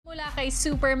Mula kay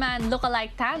Superman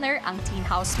lookalike Tanner, ang Teen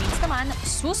Housemates naman,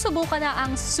 susubukan na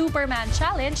ang Superman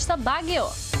Challenge sa Baguio.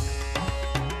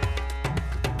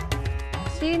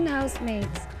 Teen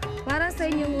Housemates, para sa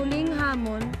inyong huling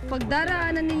hamon,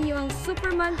 pagdaraanan ninyo ang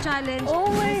Superman Challenge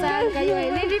saan kayo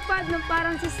ay lilipad ng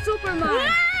parang si Superman.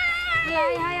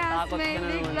 Hi, Housemates,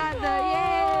 Big Brother.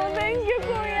 Yay! Thank you,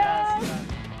 Kuya!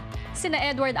 Sina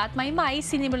Edward at Maymay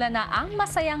sinimulan na ang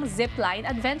masayang zipline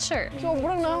adventure.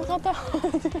 Sobrang nakakatakot.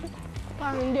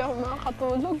 Parang hindi ako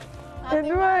makakatulog.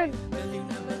 Edward!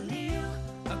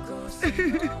 Ate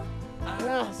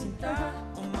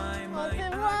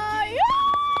May!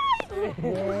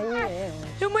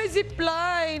 Yung may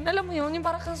zipline. Alam mo yun, yung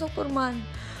parang kang Superman.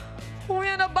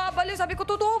 Kuya, nababaliw. Sabi ko,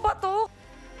 totoo ba to?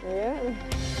 Ayan.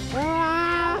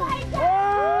 Oh my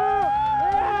God!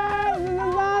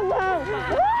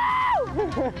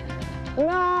 No!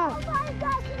 Oh my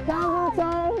God!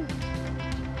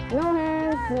 No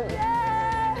hands!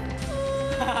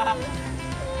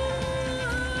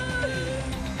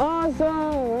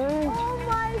 Awesome! Oh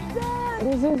my God!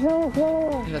 This is so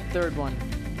cool! The third one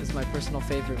is my personal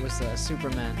favorite, was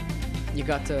Superman. You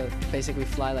got to basically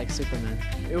fly like Superman.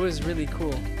 It was really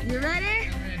cool. You ready?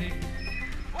 Ready.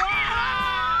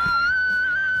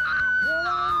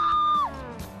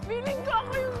 Feeling ko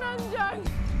ako yung nandyan.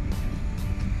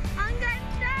 Ang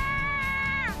ganda!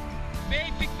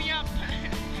 Babe, pick me up!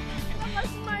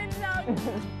 Nakasmile lang.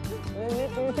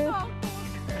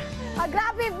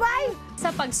 Grabe, bye!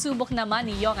 Sa pagsubok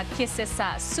naman ni Yong at Kisses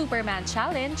sa Superman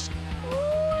Challenge,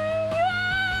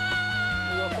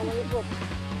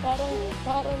 Parang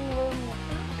normal.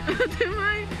 Ate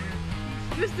May,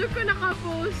 gusto ko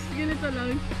naka-post. Ganito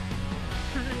lang.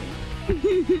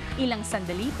 ilang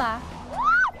sandali pa,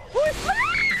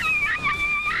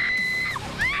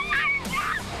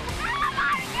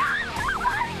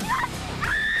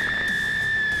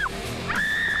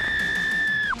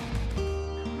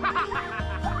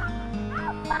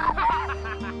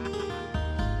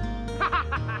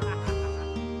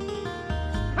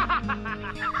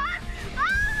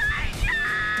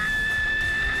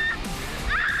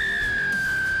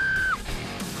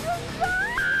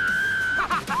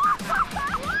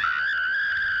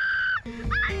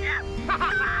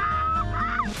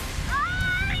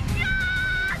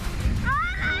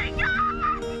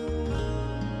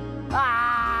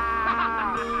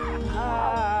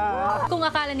 kung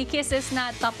akala ni Kisses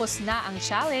na tapos na ang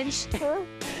challenge,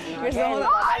 Gusto ko na.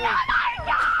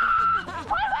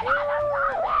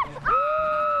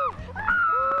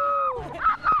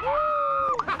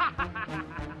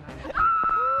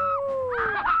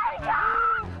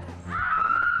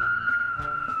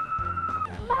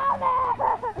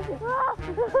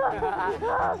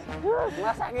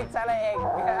 Masakit sa leeg.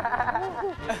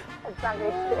 Ang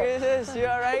sakit. Kisses, you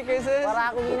alright, Kisses?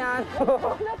 Para akong ginano.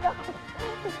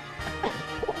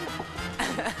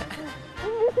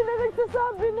 Hindi sila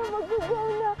nagsasabi na mag-go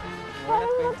na.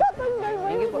 Parang natatanggal mo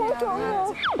yung puso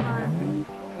mo.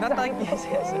 Not like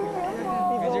Kisses.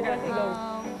 Because you're gonna go.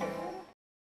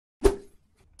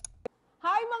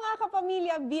 Hi mga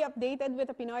kapamilya! Be updated with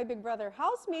the Pinoy Big Brother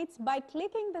Housemates by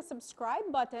clicking the subscribe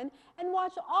button and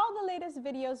watch all the latest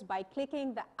videos by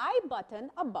clicking the I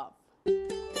button above.